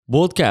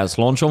بودكاست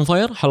لونش اون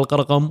فاير حلقة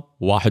رقم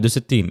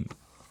 61.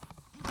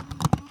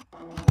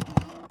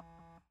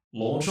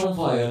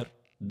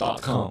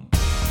 launchonfire.com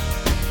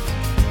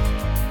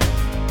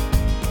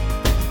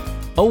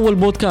أول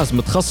بودكاست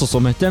متخصص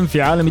ومهتم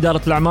في عالم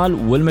إدارة الأعمال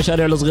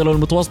والمشاريع الصغيرة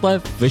والمتوسطة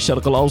في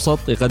الشرق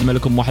الأوسط، يقدم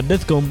لكم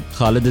محدثكم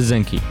خالد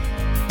الزنكي.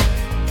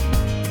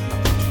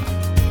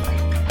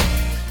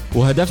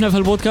 وهدفنا في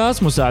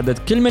البودكاست مساعدة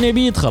كل من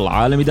يبي يدخل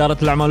عالم إدارة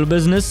الأعمال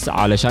والبزنس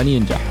علشان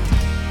ينجح.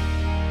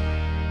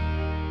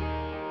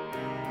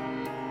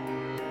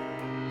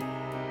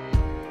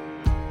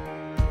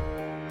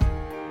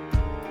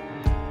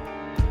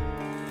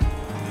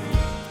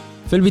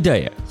 في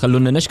البداية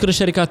خلونا نشكر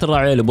الشركات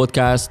الراعية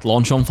لبودكاست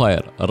لونش اون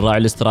فاير: الراعي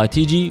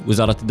الاستراتيجي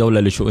وزارة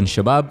الدولة لشؤون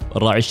الشباب،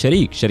 الراعي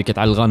الشريك شركة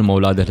علي الغانم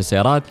وأولاده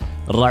للسيارات،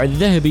 الراعي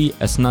الذهبي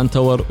أسنان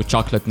تاور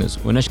وشوكلت نز،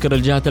 ونشكر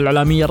الجهات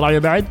الإعلامية الراعية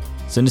بعد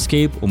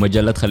سينسكيب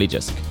ومجلة خليج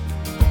اسك.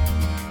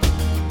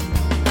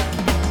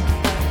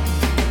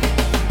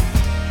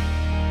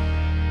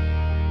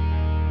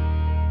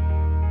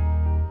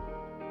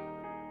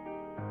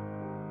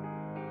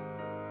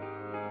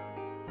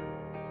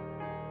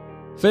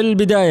 في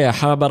البداية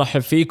حاب أرحب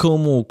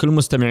فيكم وكل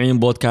مستمعين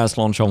بودكاست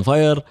لونش اون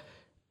فاير.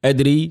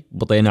 أدري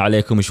بطينا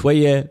عليكم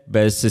شوية،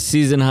 بس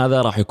السيزن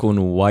هذا راح يكون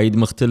وايد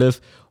مختلف،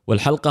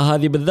 والحلقة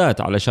هذه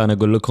بالذات علشان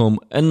أقول لكم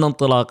أن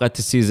انطلاقة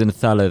السيزن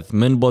الثالث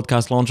من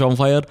بودكاست لونش اون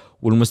فاير،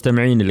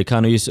 والمستمعين اللي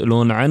كانوا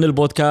يسألون عن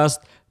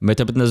البودكاست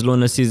متى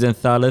بتنزلون السيزن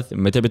الثالث،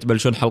 متى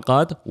بتبلشون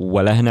حلقات،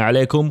 ولا هنا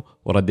عليكم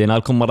وردينا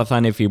لكم مرة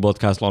ثانية في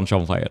بودكاست لونش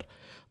اون فاير.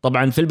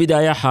 طبعا في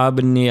البداية حاب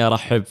اني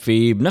ارحب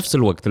في بنفس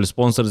الوقت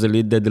السبونسرز اللي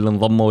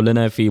انضموا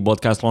لنا في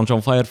بودكاست لونش اون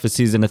فاير في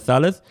السيزن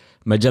الثالث: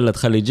 مجلة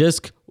خليج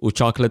اسك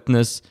وشوكلت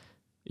نس.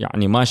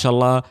 يعني ما شاء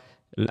الله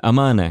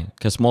الامانة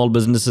كسمول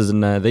بزنسز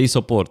ان they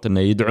support ان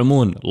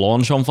يدعمون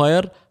لونش اون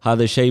فاير،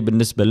 هذا الشيء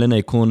بالنسبة لنا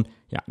يكون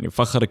يعني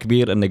فخر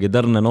كبير ان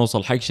قدرنا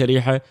نوصل حق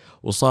شريحة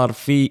وصار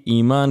في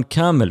ايمان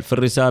كامل في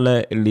الرسالة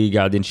اللي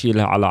قاعد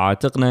نشيلها على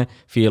عاتقنا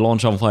في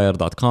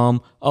launchonfire.com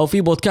او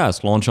في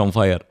بودكاست لونش اون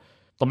فاير.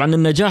 طبعا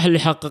النجاح اللي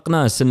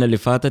حققناه السنة اللي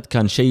فاتت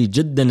كان شيء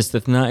جدا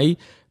استثنائي.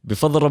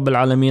 بفضل رب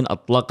العالمين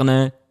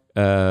أطلقنا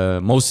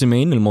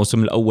موسمين،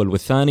 الموسم الأول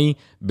والثاني.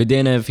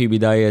 بدينا في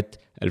بداية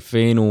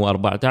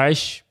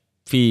 2014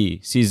 في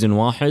سيزن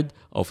واحد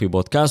أو في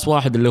بودكاست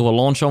واحد اللي هو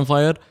لونش اون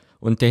فاير،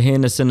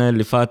 وانتهينا السنة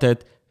اللي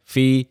فاتت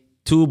في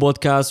 2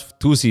 بودكاست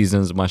 2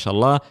 سيزنز ما شاء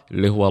الله،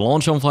 اللي هو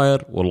لونش اون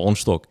فاير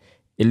واللونش توك.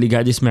 اللي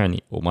قاعد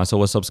يسمعني وما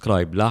سوى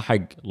سبسكرايب لا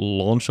حق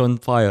لونش اون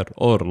فاير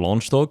أو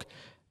لونش توك،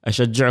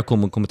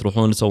 أشجعكم أنكم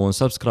تروحون تسوون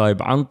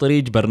سبسكرايب عن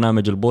طريق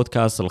برنامج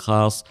البودكاست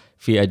الخاص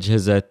في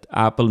أجهزة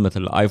آبل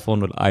مثل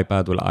الآيفون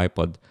والآيباد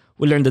والآيبود.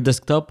 واللي عنده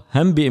ديسكتوب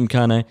هم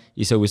بإمكانه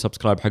يسوي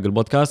سبسكرايب حق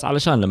البودكاست،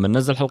 علشان لما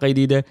ننزل حلقة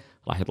جديدة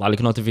راح يطلع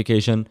لك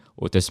نوتيفيكيشن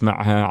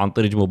وتسمعها عن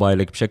طريق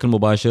موبايلك بشكل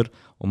مباشر،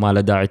 وما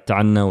له داعي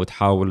تعنى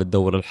وتحاول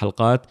تدور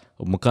الحلقات.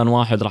 وبمكان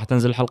واحد راح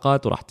تنزل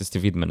الحلقات وراح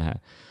تستفيد منها.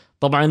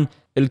 طبعا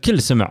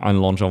الكل سمع عن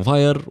لونش اون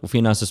فاير،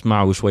 وفي ناس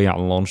سمعوا شوية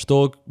عن لونش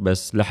توك،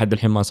 بس لحد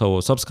الحين ما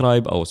سووا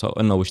سبسكرايب او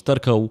انه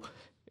اشتركوا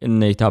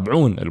انه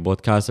يتابعون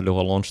البودكاست اللي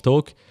هو لونش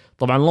توك.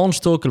 طبعا لونش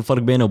توك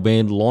الفرق بينه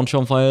وبين لونش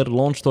اون فاير: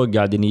 لونش توك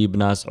قاعدين نجيب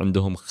ناس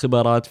عندهم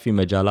خبرات في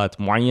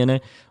مجالات معينة،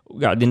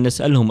 وقاعدين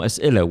نسألهم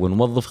أسئلة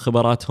ونوظف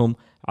خبراتهم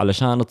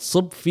علشان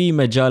تصب في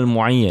مجال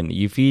معين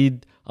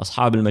يفيد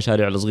أصحاب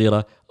المشاريع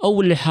الصغيرة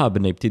أو اللي حاب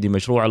إنه يبتدي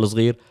مشروع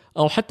الصغير،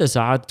 أو حتى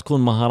ساعات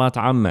تكون مهارات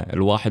عامة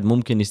الواحد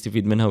ممكن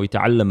يستفيد منها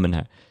ويتعلم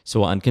منها،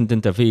 سواء كنت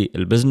أنت في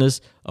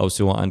البزنس أو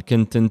سواء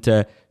كنت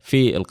أنت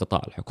في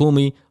القطاع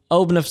الحكومي،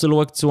 أو بنفس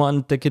الوقت سواء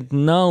أنت كنت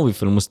ناوي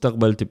في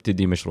المستقبل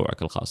تبتدي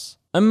مشروعك الخاص.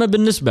 أما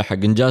بالنسبة حق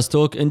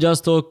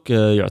إنجاز توك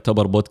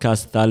يعتبر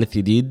بودكاست ثالث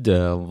جديد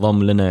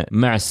ضم لنا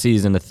مع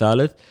السيزن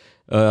الثالث.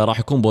 راح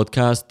يكون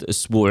بودكاست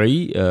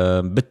أسبوعي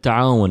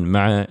بالتعاون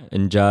مع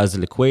إنجاز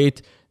الكويت،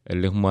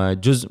 اللي هم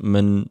جزء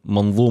من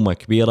منظومة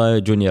كبيرة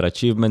جونيور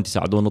اتشيفمنت،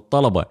 يساعدون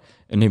الطلبة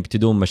انهم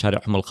يبتدون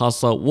مشاريعهم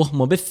الخاصة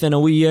وهم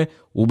بالثانوية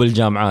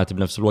وبالجامعات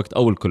بنفس الوقت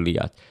او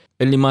الكليات.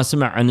 اللي ما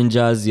سمع عن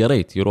انجاز يا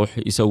ريت يروح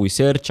يسوي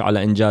سيرش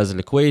على انجاز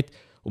الكويت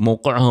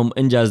وموقعهم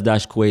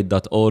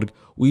انجاز-kuwait.org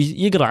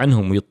ويقرأ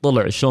عنهم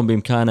ويطلع شلون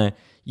بإمكانه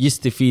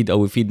يستفيد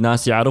او يفيد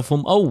ناس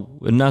يعرفهم، او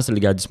الناس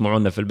اللي قاعد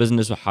يسمعونا في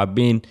البزنس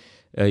وحابين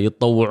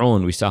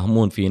يتطوعون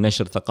ويساهمون في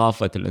نشر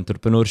ثقافة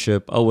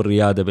الانتربرنورشيب أو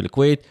الريادة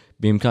بالكويت.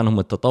 بإمكانهم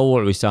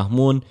التطوع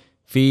ويساهمون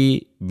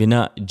في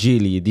بناء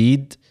جيل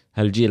جديد.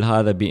 هالجيل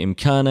هذا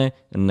بإمكانه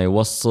أنه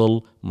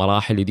يوصل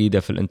مراحل جديدة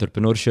في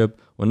الانتربرنورشيب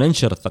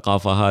وننشر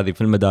الثقافة هذه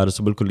في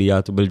المدارس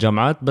وبالكليات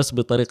وبالجامعات، بس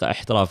بطريقة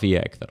احترافية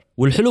أكثر.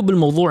 والحلو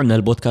بالموضوع أن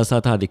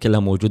البودكاستات هذه كلها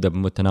موجودة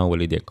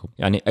بمتناول يديكم.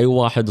 يعني أي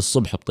واحد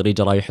الصبح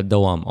بطريقة رايح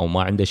الدوام أو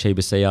ما عنده شيء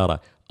بالسيارة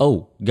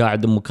أو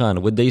قاعد بمكان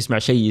وده يسمع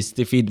شيء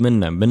يستفيد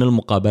منه من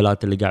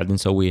المقابلات اللي قاعد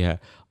نسويها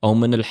أو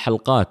من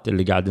الحلقات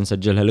اللي قاعد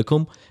نسجلها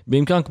لكم،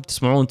 بإمكانكم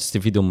تسمعون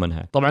تستفيدون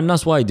منها. طبعا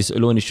الناس وايد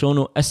يسألوني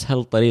شلون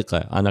أسهل طريقة.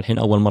 أنا الحين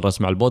أول مرة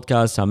أسمع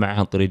البودكاست، سامعها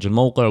عن طريق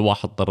الموقع،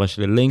 واحد طرش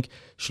لي اللينك،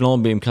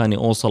 شلون بإمكاني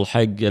أوصل حق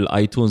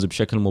الآيتونز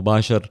بشكل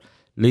مباشر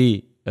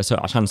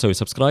عشان نسوي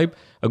سبسكرايب.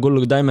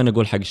 دائما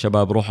اقول حق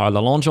الشباب روحوا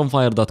على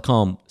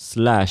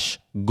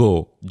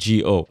launchonfire.com/go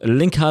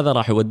اللينك هذا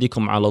راح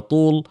يوديكم على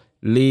طول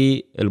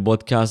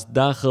للبودكاست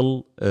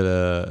داخل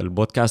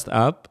البودكاست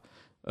اب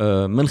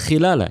من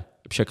خلاله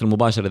بشكل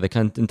مباشر. اذا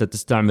كنت انت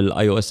تستعمل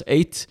iOS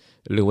 8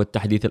 اللي هو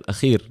التحديث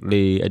الاخير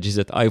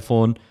لاجهزه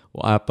ايفون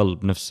وابل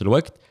بنفس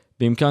الوقت،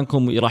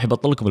 بامكانكم راح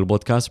يبطل لكم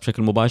البودكاست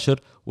بشكل مباشر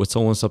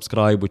وتسوون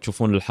سبسكرايب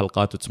وتشوفون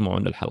الحلقات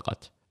وتسمعون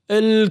الحلقات.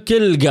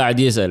 الكل قاعد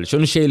يسأل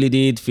شنو الشيء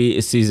الجديد في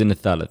السيزن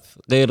الثالث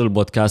غير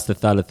البودكاست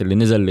الثالث اللي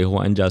نزل اللي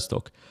هو انجاز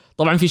توك.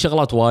 طبعا في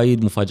شغلات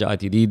وايد،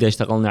 مفاجآت جديدة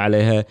اشتغلنا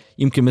عليها.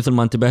 يمكن مثل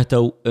ما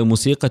انتبهتوا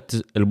موسيقى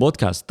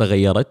البودكاست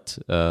تغيرت،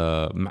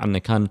 مع انه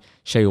كان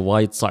شيء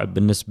وايد صعب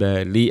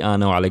بالنسبة لي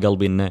انا وعلى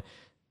قلبي، انه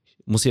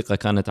موسيقى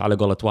كانت على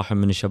قولة واحد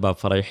من الشباب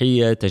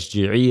فريحية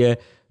تشجيعية.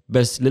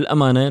 بس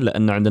للأمانة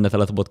لأن عندنا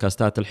 3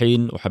 بودكاستات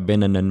الحين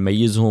وحبينا أن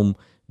نميزهم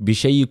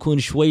بشيء يكون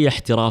شوية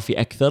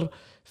احترافي أكثر،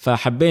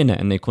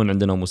 فحبينا أن يكون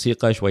عندنا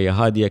موسيقى شوية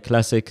هادية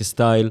كلاسيك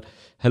ستايل.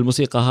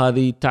 هالموسيقى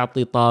هذه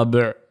تعطي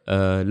طابع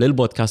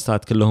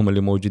للبودكاستات كلهم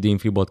اللي موجودين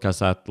في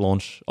بودكاستات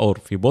لونش أو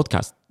في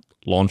بودكاست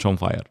لونش أون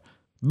فاير،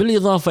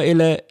 بالإضافة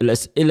إلى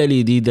الأسئلة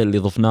الجديدة اللي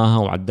ضفناها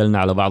وعدلنا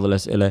على بعض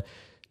الأسئلة.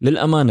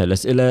 للأمانة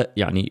الأسئلة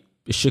يعني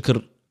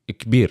الشكر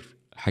كبير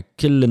حق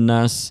كل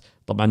الناس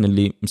طبعا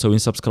اللي مسوين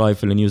سبسكرايب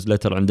في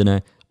النيوزلتر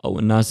عندنا، أو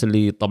الناس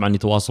اللي طبعا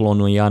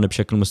يتواصلون ويانا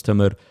بشكل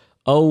مستمر،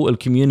 أو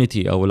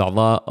الكوميونتي أو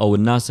الأعضاء أو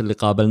الناس اللي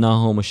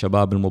قابلناهم،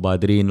 الشباب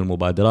المبادرين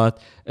المبادرات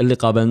اللي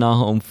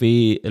قابلناهم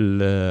في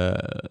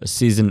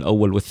السيزن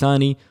الأول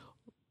والثاني.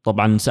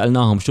 طبعا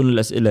سألناهم شنو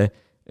الأسئلة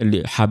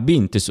اللي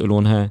حابين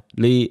تسألونها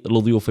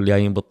للضيوف اللي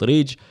جايين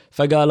بالطريق،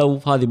 فقالوا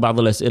هذه بعض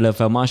الأسئلة.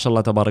 فما شاء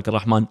الله تبارك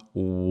الرحمن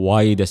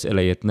وايد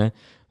أسئلة جتنا،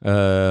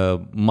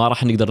 ما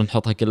راح نقدر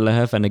نحطها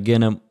كلها،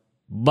 فنقينا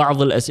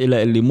بعض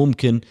الأسئلة اللي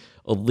ممكن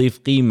تضيف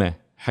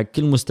قيمة حق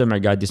كل مستمع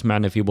قاعد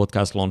يسمعنا في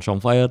بودكاست لونش أون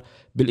فاير،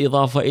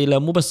 بالإضافة إلى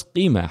مو بس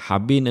قيمة،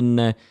 حابين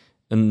أن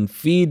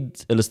نفيد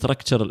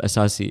الاستراكتشر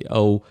الأساسي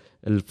أو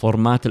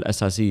الفورمات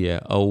الأساسية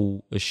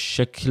أو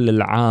الشكل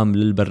العام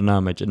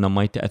للبرنامج إنه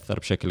ما يتأثر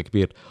بشكل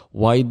كبير.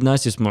 وايد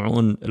ناس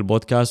يسمعون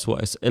البودكاست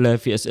وأسئلة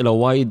في أسئلة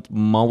وايد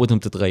ما ودهم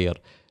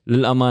تتغير.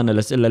 للأمانة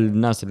الأسئلة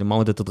للناس اللي ما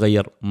ودها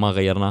تتغير ما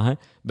غيرناها،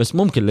 بس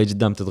ممكن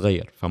لقدام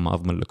تتغير، فما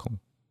أضمن لكم.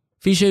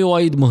 في شيء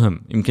وايد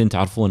مهم يمكن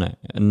تعرفونه،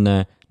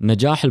 أن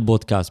نجاح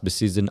البودكاست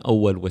بالسيزن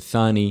الأول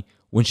والثاني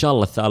وإن شاء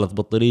الله الثالث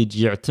بالطريق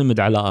يعتمد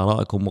على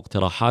آرائكم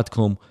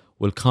واقتراحاتكم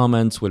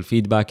والكومنتس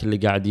والفيدباك اللي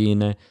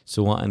قاعدينه،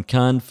 سواء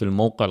كان في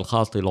الموقع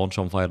الخاص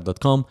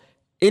launchonfire.com.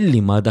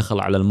 اللي ما دخل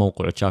على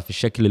الموقع وشاف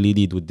الشكل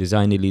الجديد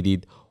والديزاين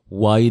الجديد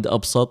وايد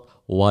أبسط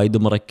وايد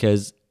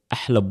مركز،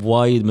 أحلى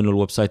بوايد من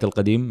الويب سايت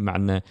القديم، مع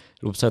أن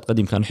الويب سايت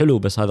القديم كان حلو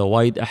بس هذا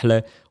وايد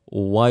أحلى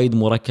ووايد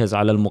مركز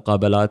على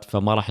المقابلات،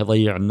 فما راح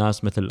يضيع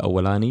الناس مثل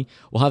الأولاني.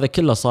 وهذا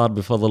كله صار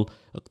بفضل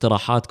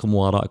اقتراحاتكم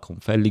وآرائكم.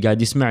 فاللي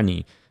قاعد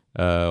يسمعني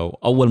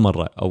أول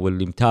مرة أو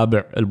اللي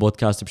متابع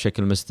البودكاست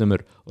بشكل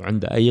مستمر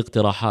وعنده أي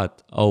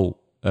اقتراحات أو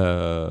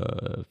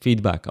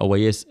فيدباك أو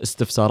أي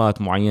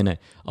استفسارات معينة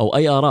أو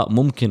أي آراء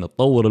ممكن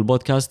تطور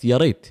البودكاست، يا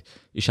ريت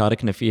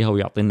يشاركنا فيها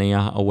ويعطينا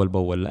إياها أول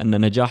بأول،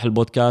 لأن نجاح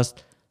البودكاست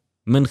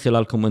من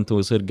خلالكم أنتم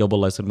يصير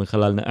قبل لا يصير من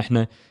خلالنا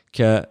إحنا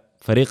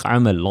كفريق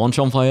عمل لونش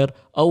أون فاير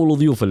أو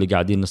الضيوف اللي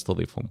قاعدين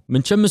نستضيفهم.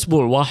 من كم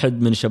أسبوع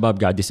واحد من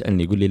الشباب قاعد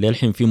يسألني يقول لي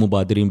للحين في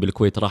مبادرين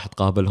بالكويت راح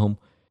تقابلهم؟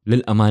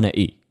 للأمانة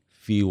إيه،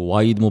 في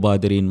وايد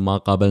مبادرين ما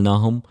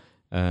قابلناهم،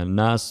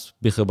 ناس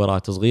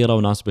بخبرات صغيرة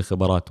وناس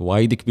بخبرات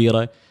وايد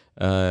كبيرة.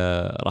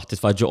 راح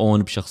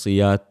تتفاجئون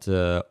بشخصيات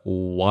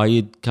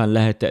وايد كان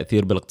لها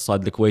تأثير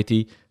بالاقتصاد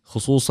الكويتي،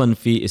 خصوصا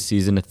في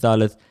السيزن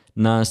الثالث.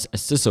 ناس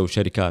أسسوا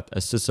شركات،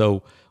 أسسوا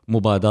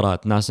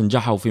مبادرات، ناس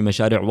نجحوا في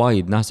مشاريع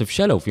وايد، ناس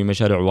فشلوا في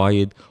مشاريع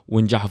وايد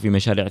ونجحوا في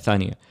مشاريع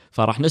ثانية.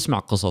 فراح نسمع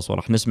قصص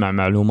وراح نسمع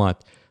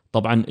معلومات.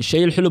 طبعا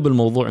الشيء الحلو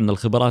بالموضوع أن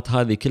الخبرات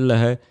هذه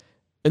كلها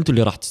أنتوا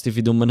اللي راح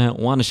تستفيدون منها،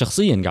 وأنا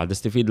شخصيا قاعد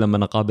استفيد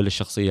لما أقابل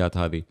الشخصيات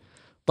هذه.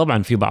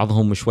 طبعا في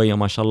بعضهم شوية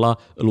ما شاء الله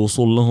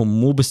الوصول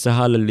لهم مو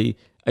بالسهالة اللي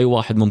أي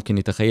واحد ممكن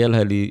يتخيلها،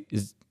 يعني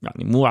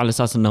مو على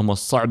أساس أنهم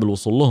صعب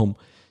الوصول لهم،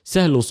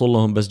 سهل الوصول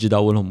لهم، بس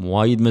جداولهم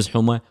وايد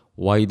مزحومة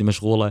وايد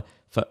مشغولة.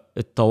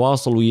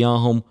 فالتواصل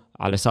وياهم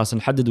على أساس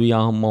نحدد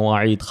وياهم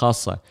مواعيد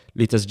خاصة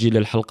لتسجيل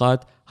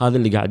الحلقات، هذا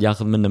اللي قاعد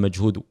ياخذ منه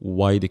مجهود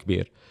وايد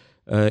كبير.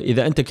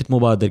 إذا أنت كنت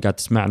مبادر قاعد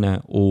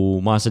تسمعنا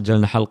وما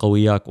سجلنا حلقة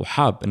وياك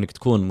وحاب أنك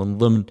تكون من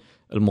ضمن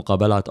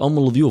المقابلات أو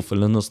من الضيوف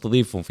اللي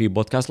نستضيفهم في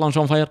بودكاست لونش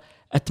أون فاير،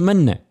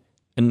 أتمنى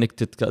أنك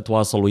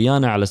تتواصل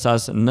ويانا على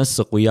أساس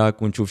ننسق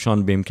وياك ونشوف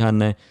شلون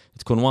بإمكاننا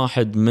تكون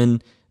واحد من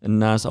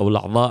الناس أو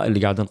الأعضاء اللي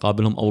قاعد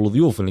نقابلهم أو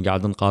الضيوف اللي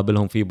قاعد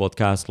نقابلهم في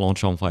بودكاست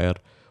لونش أون فاير.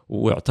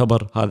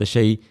 ويعتبر هذا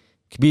شيء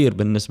كبير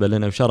بالنسبة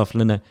لنا وشرف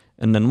لنا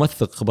أن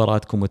نوثق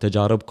خبراتكم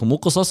وتجاربكم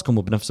وقصصكم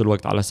بنفس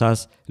الوقت، على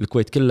أساس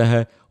الكويت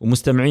كلها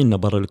ومستمعينا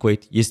برا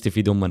الكويت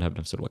يستفيدون منها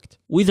بنفس الوقت.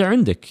 وإذا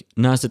عندك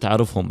ناس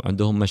تعرفهم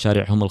عندهم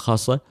مشاريعهم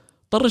الخاصة،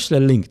 طرش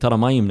لللينك، ترى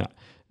ما يمنع،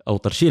 أو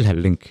ترشيلها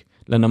اللينك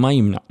لأنه ما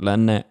يمنع،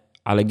 لأن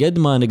على قد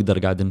ما نقدر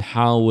قاعد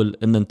نحاول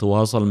أن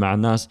نتواصل مع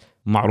ناس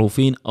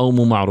معروفين أو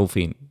مو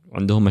معروفين.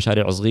 عندهم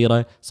مشاريع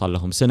صغيرة صار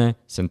لهم سنة،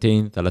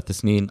 سنتين، 3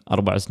 سنين،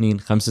 4 سنين،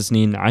 5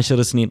 سنين،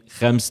 10 سنين،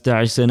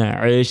 15 سنة،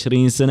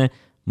 20 سنة،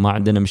 ما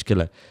عندنا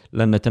مشكلة،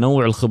 لأن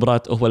تنوع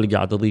الخبرات هو اللي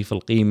قاعد يضيف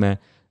القيمة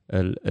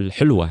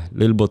الحلوة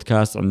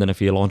للبودكاست عندنا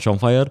في لونش اون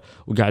فاير،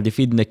 وقاعد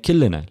يفيدنا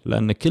كلنا،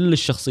 لأن كل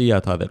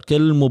الشخصيات هذا، كل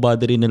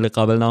المبادرين اللي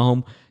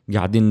قابلناهم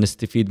قاعدين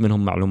نستفيد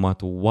منهم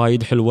معلومات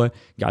وايد حلوة،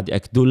 قاعد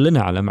يأكدون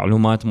لنا على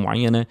معلومات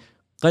معينة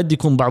قد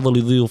يكون بعض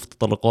الضيوف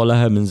تطرقوا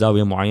لها من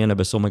زاوية معينة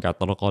بس هم قاعد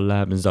يطرقوا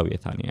لها من زاوية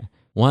ثانية.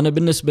 وأنا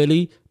بالنسبة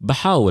لي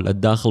بحاول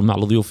أتداخل مع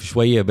الضيوف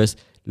شوية، بس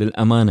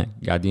للأمانة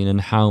قاعدين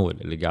نحاول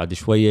اللي قاعد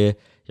شوية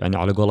يعني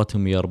على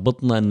قولتهم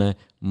يربطنا أنه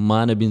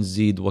ما نبي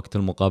نزيد وقت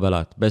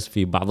المقابلات، بس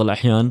في بعض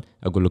الأحيان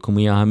أقول لكم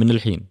إياها من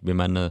الحين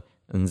بما أن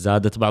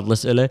انزادت بعض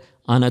الأسئلة،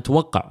 أنا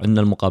أتوقع أن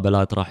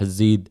المقابلات راح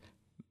تزيد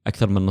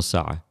أكثر من نص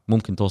ساعة،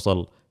 ممكن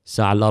توصل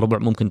ساعة إلا ربع،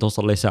 ممكن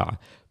توصل لساعة.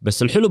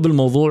 بس الحلو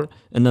بالموضوع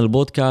أن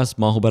البودكاست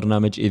ما هو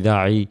برنامج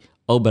إذاعي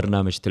أو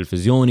برنامج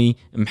تلفزيوني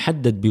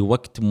محدد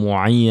بوقت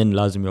معين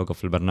لازم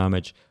يوقف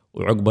البرنامج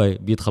وعقبه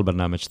بيدخل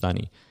برنامج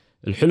ثاني.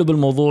 الحلو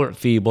بالموضوع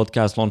في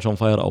بودكاست لونش اون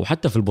فاير أو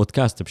حتى في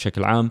البودكاست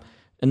بشكل عام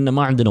إن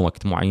ما عندنا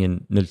وقت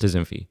معين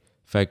نلتزم فيه،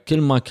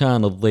 فكل ما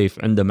كان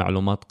الضيف عنده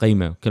معلومات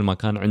قيمة، كل ما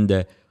كان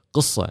عنده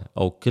قصة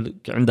أو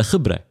عنده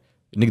خبرة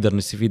نقدر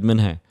نستفيد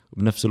منها،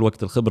 وبنفس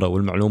الوقت الخبرة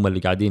والمعلومة اللي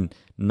قاعدين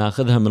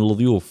ناخذها من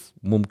الضيوف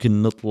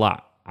ممكن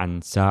نطلع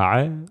عن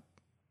ساعة،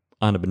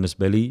 أنا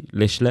بالنسبة لي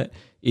ليش لا،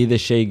 إذا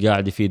الشيء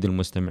قاعد يفيد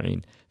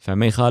المستمعين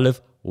فما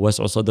يخالف.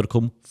 واسعوا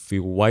صدركم، في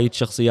وايد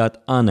شخصيات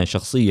أنا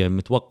شخصيا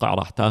متوقع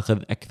راح تاخذ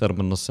أكثر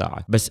من نص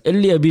ساعة. بس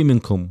اللي أبي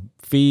منكم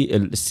في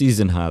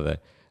السيزن هذا،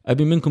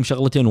 أبي منكم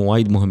شغلتين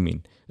وايد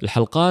مهمين.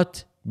 الحلقات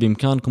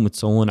بإمكانكم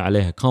تسوون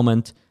عليها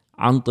كومنت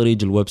عن طريق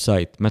الويب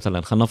سايت،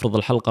 مثلا خلنا نفرض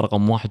الحلقة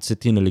رقم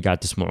 61 اللي قاعد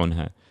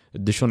تسمعونها،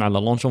 تدشون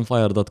على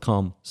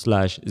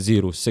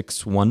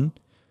launchonfire.com/061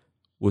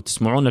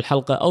 وتسمعون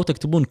الحلقة أو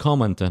تكتبون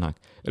كومنت هناك.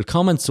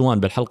 الكومنت سواء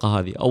بالحلقة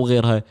هذه أو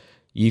غيرها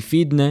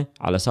يفيدنا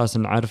على أساس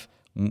نعرف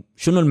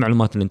شنو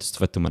المعلومات اللي انتم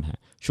استفدتوا منها،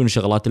 شنو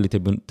الشغلات اللي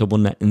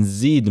تبوننا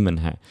نزيد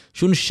منها،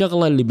 شنو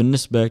الشغلة اللي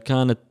بالنسبة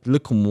كانت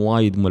لكم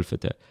وايد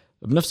ملفتة.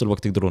 بنفس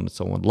الوقت تقدرون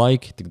تسوون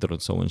لايك، تقدرون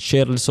تسوون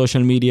شير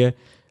للسوشيال ميديا.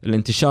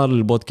 الانتشار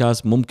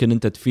للبودكاست ممكن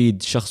انت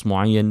تفيد شخص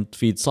معين،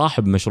 تفيد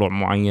صاحب مشروع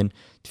معين،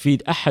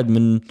 تفيد أحد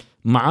من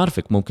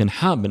معارفك ممكن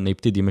حاب انه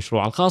يبتدي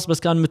مشروع الخاص بس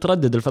كان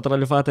متردد الفترة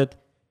اللي فاتت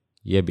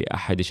يبي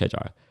أحد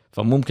يشجعه،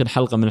 فممكن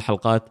حلقة من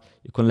الحلقات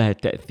يكون لها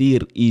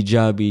تأثير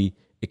إيجابي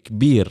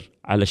كبير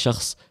على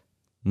شخص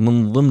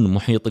من ضمن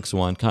محيطك،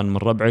 سواء كان من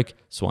ربعك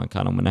سواء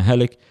كانوا من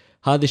أهلك.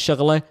 هذه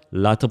الشغلة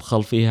لا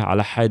تبخل فيها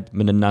على حد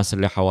من الناس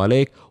اللي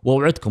حواليك.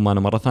 وأوعدكم أنا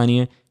مرة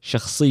ثانية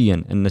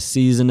شخصيا أن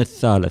السيزن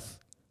الثالث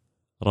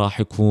راح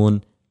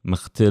يكون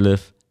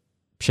مختلف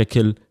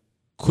بشكل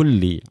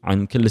كلي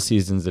عن كل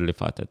السيزنز اللي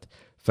فاتت.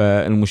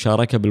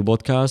 فالمشاركة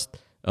بالبودكاست،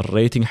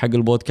 الريتنج حق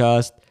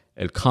البودكاست،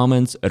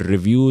 الكومنتس،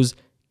 الريفيوز،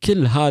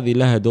 كل هذه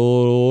لها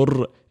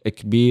دور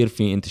كبير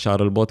في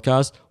انتشار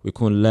البودكاست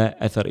ويكون له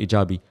أثر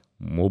إيجابي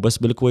مو بس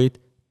بالكويت،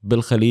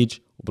 بالخليج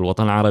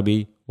وبالوطن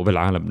العربي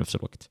وبالعالم بنفس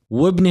الوقت.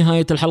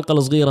 وبنهاية الحلقة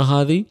الصغيرة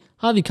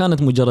هذه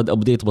كانت مجرد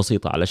أبديت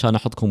بسيطة علشان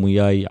أحطكم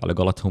وياي على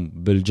قولتهم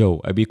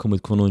بالجو. أبيكم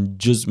تكونون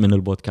جزء من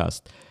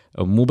البودكاست،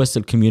 مو بس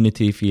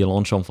الكوميونتي في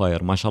لونش اون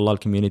فاير. ما شاء الله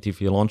الكوميونتي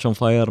في لونش اون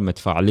فاير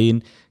متفاعلين،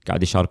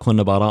 قاعد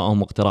يشاركون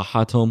بآرائهم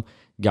واقتراحاتهم،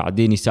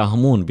 قاعدين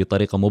يساهمون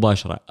بطريقة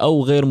مباشرة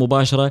أو غير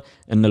مباشرة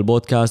أن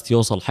البودكاست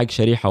يوصل حق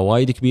شريحة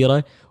وايد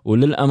كبيرة.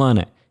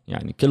 وللأمانة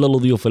يعني كل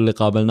الضيوف اللي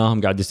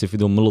قابلناهم قاعد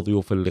يستفيدون من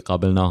الضيوف اللي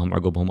قابلناهم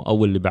عقبهم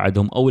أو اللي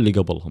بعدهم أو اللي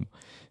قبلهم.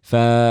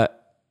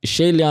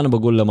 فالشيء اللي أنا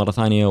بقول له مرة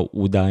ثانية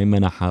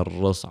ودائما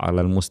أحرص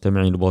على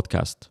المستمعين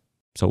البودكاست،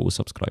 سووا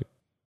سبسكرايب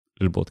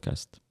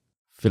للبودكاست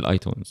في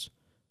الآيتونز.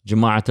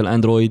 جماعة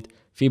الأندرويد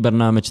في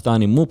برنامج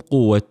ثاني مو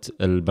بقوة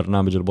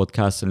البرنامج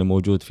البودكاست اللي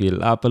موجود في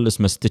الأبل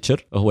اسمه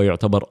ستيتشر، هو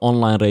يعتبر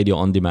أونلاين راديو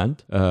أون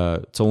ديماند.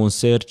 تسوون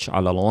سيرش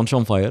على لونش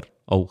اون فاير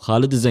أو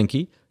خالد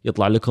الزنكي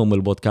يطلع لكم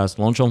البودكاست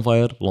لونش اون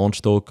فاير، لونش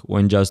توك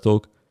وإنجاز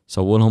توك.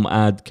 سووا لهم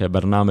آد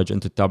كبرنامج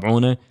أنتم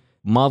تتابعونه.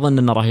 ما ظن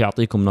إنه راح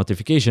يعطيكم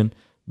نوتيفيكيشن،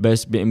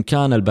 بس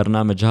بإمكان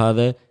البرنامج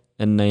هذا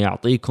إنه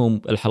يعطيكم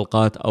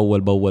الحلقات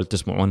أول بأول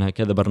تسمعونها.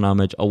 كذا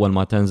برنامج أول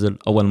ما تنزل،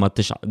 أول ما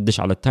تدش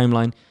على التايم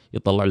لاين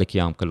يطلع لك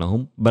إياهم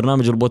كلهم.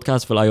 برنامج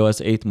البودكاست في iOS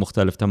 8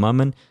 مختلف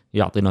تماما،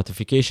 يعطي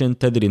نوتيفيكيشن،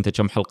 تدري أنت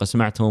كم حلقة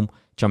سمعتهم،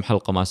 كم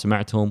حلقة ما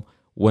سمعتهم،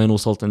 وين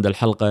وصلت عند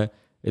الحلقة.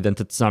 إذا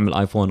أنت تستعمل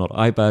آيفون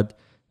أو آيباد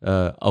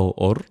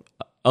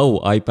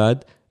أو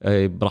آيباد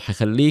راح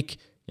يخليك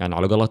يعني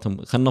على قولتهم،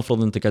 خلنا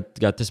نفرض أنت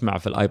قاعد تسمع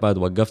في الآيباد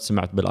وقفت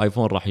سمعت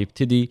بالآيفون، راح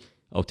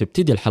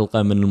تبتدي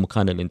الحلقة من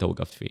المكان اللي أنت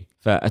وقفت فيه.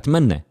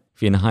 فأتمنى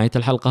في نهاية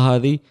الحلقة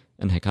هذه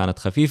أنها كانت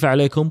خفيفة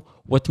عليكم،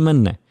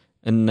 وأتمنى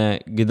أن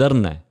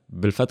قدرنا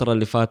بالفترة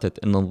اللي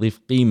فاتت أن نضيف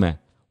قيمة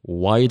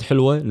وايد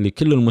حلوة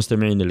لكل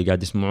المستمعين اللي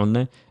قاعد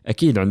يسمعونا.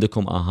 أكيد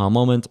عندكم آها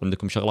مومنت،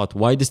 عندكم شغلات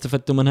وايد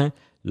استفدتوا منها،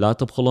 لا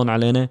تبخلون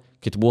علينا،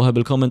 كتبوها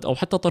بالكومنت أو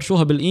حتى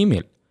طرشوها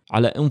بالإيميل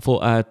على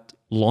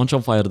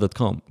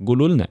info@launchonfire.com.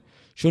 قولوا لنا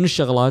شنو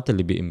الشغلات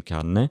اللي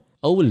بإمكاننا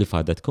أو اللي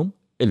فادتكم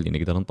اللي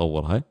نقدر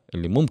نطورها،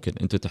 اللي ممكن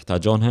انتم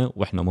تحتاجونها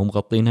واحنا مو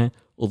مغطينها،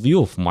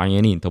 وضيوف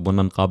معينين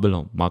تبونا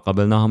نقابلهم ما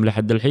قابلناهم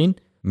لحد الحين،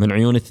 من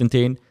عيون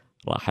الثنتين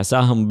راح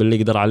اساهم باللي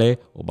اقدر عليه،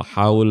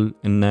 وبحاول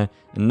ان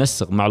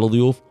ننسق مع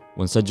الضيوف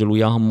ونسجل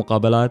وياهم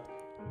مقابلات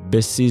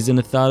بالسيزن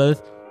الثالث،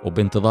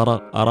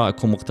 وبانتظار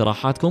آرائكم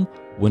واقتراحاتكم.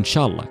 وإن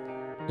شاء الله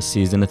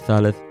السيزن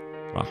الثالث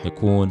راح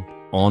يكون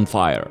on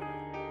fire.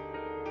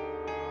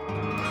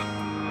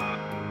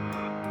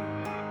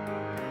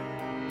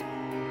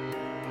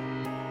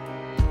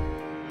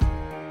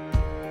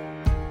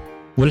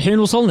 والحين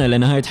وصلنا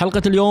لنهاية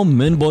حلقة اليوم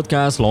من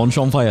بودكاست لونش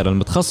اون فاير،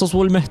 المتخصص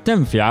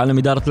والمهتم في عالم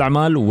إدارة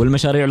الأعمال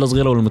والمشاريع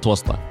الصغيرة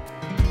والمتوسطة.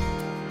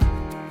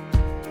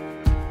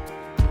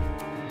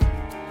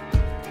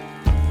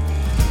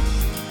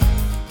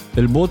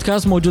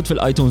 البودكاست موجود في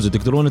الايتونز،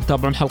 وتقدرون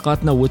تتابعون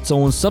حلقاتنا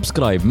وتسوون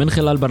سبسكرايب من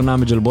خلال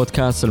برنامج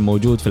البودكاست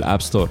الموجود في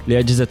الاب ستور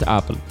لأجهزة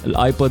ابل،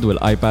 الايبود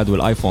والايباد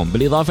والايفون،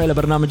 بالاضافة الى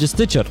برنامج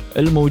ستيتشر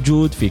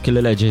الموجود في كل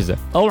الاجهزة،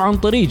 او عن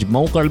طريق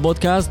موقع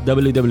البودكاست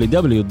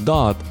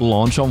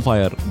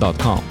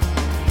www.launchonfire.com.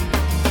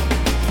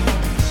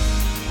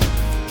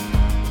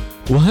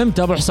 وهم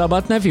تابعوا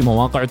حساباتنا في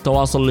مواقع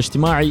التواصل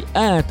الاجتماعي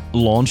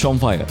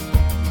 @launchonfire.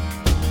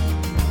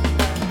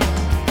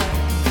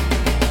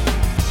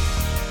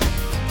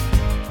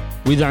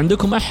 وإذا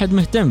عندكم أحد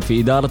مهتم في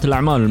إدارة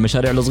الأعمال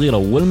والمشاريع الصغيرة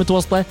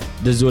والمتوسطة،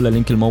 دزوا له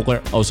لينك الموقع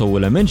أو سووا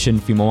له منشن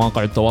في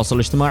مواقع التواصل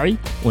الاجتماعي،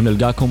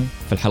 ونلقاكم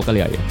في الحلقة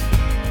الجاية.